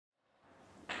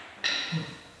How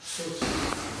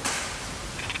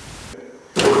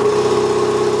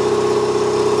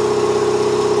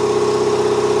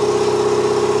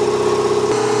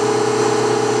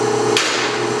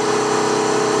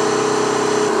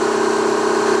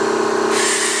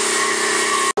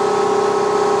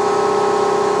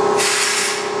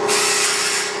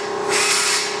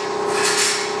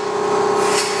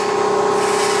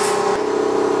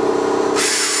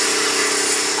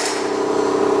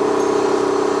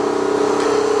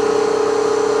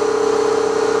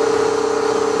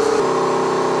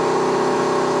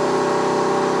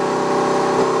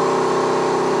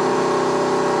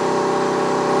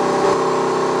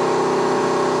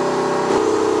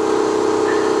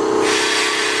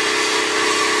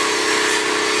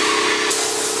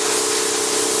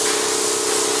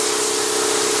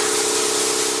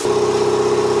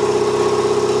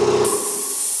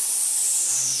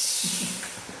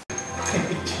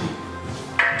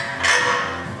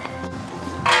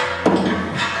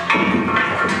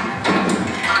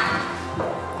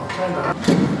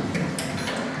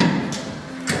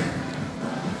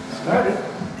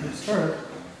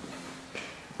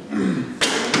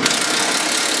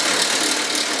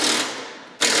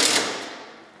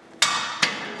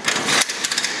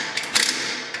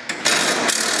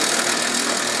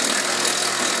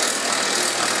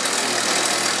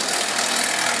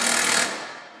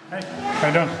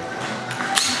you doing?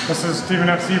 This is Steven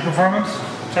at C Performance,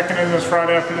 checking in this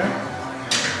Friday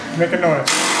afternoon. Make a noise.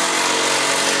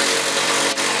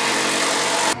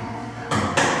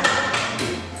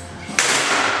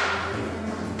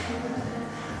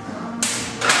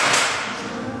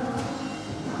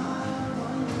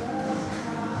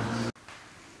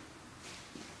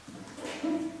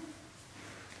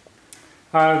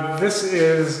 This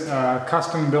is a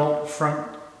custom built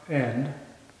front end.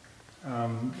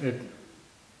 It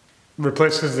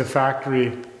replaces the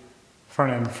factory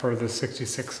front end for the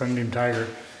 66 Sunbeam Tiger.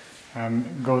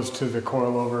 Goes to the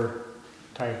coilover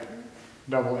type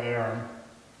double A-arm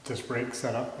disc brake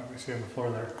setup that we see on the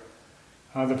floor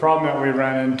there. The problem that we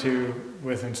ran into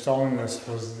with installing this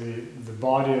was the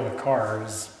body of the car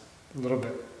is a little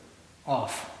bit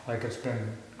off, like it's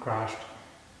been crashed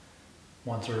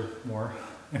once or more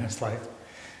in its life.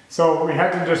 So we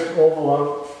had to just oval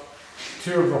out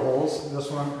two of the holes, this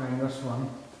one and this one,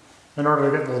 in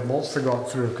order to get those bolts to go up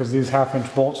through, because these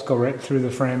 1/2-inch bolts go right through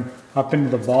the frame up into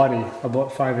the body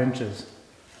about 5 inches.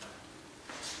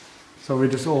 So we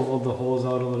just ovaled the holes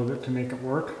out a little bit to make it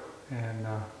work, and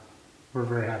we're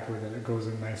very happy with it. It goes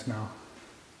in nice now,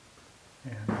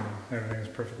 and everything is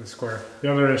perfectly square.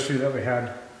 The other issue that we had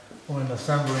when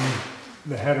assembling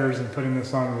the headers and putting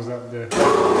this on was that the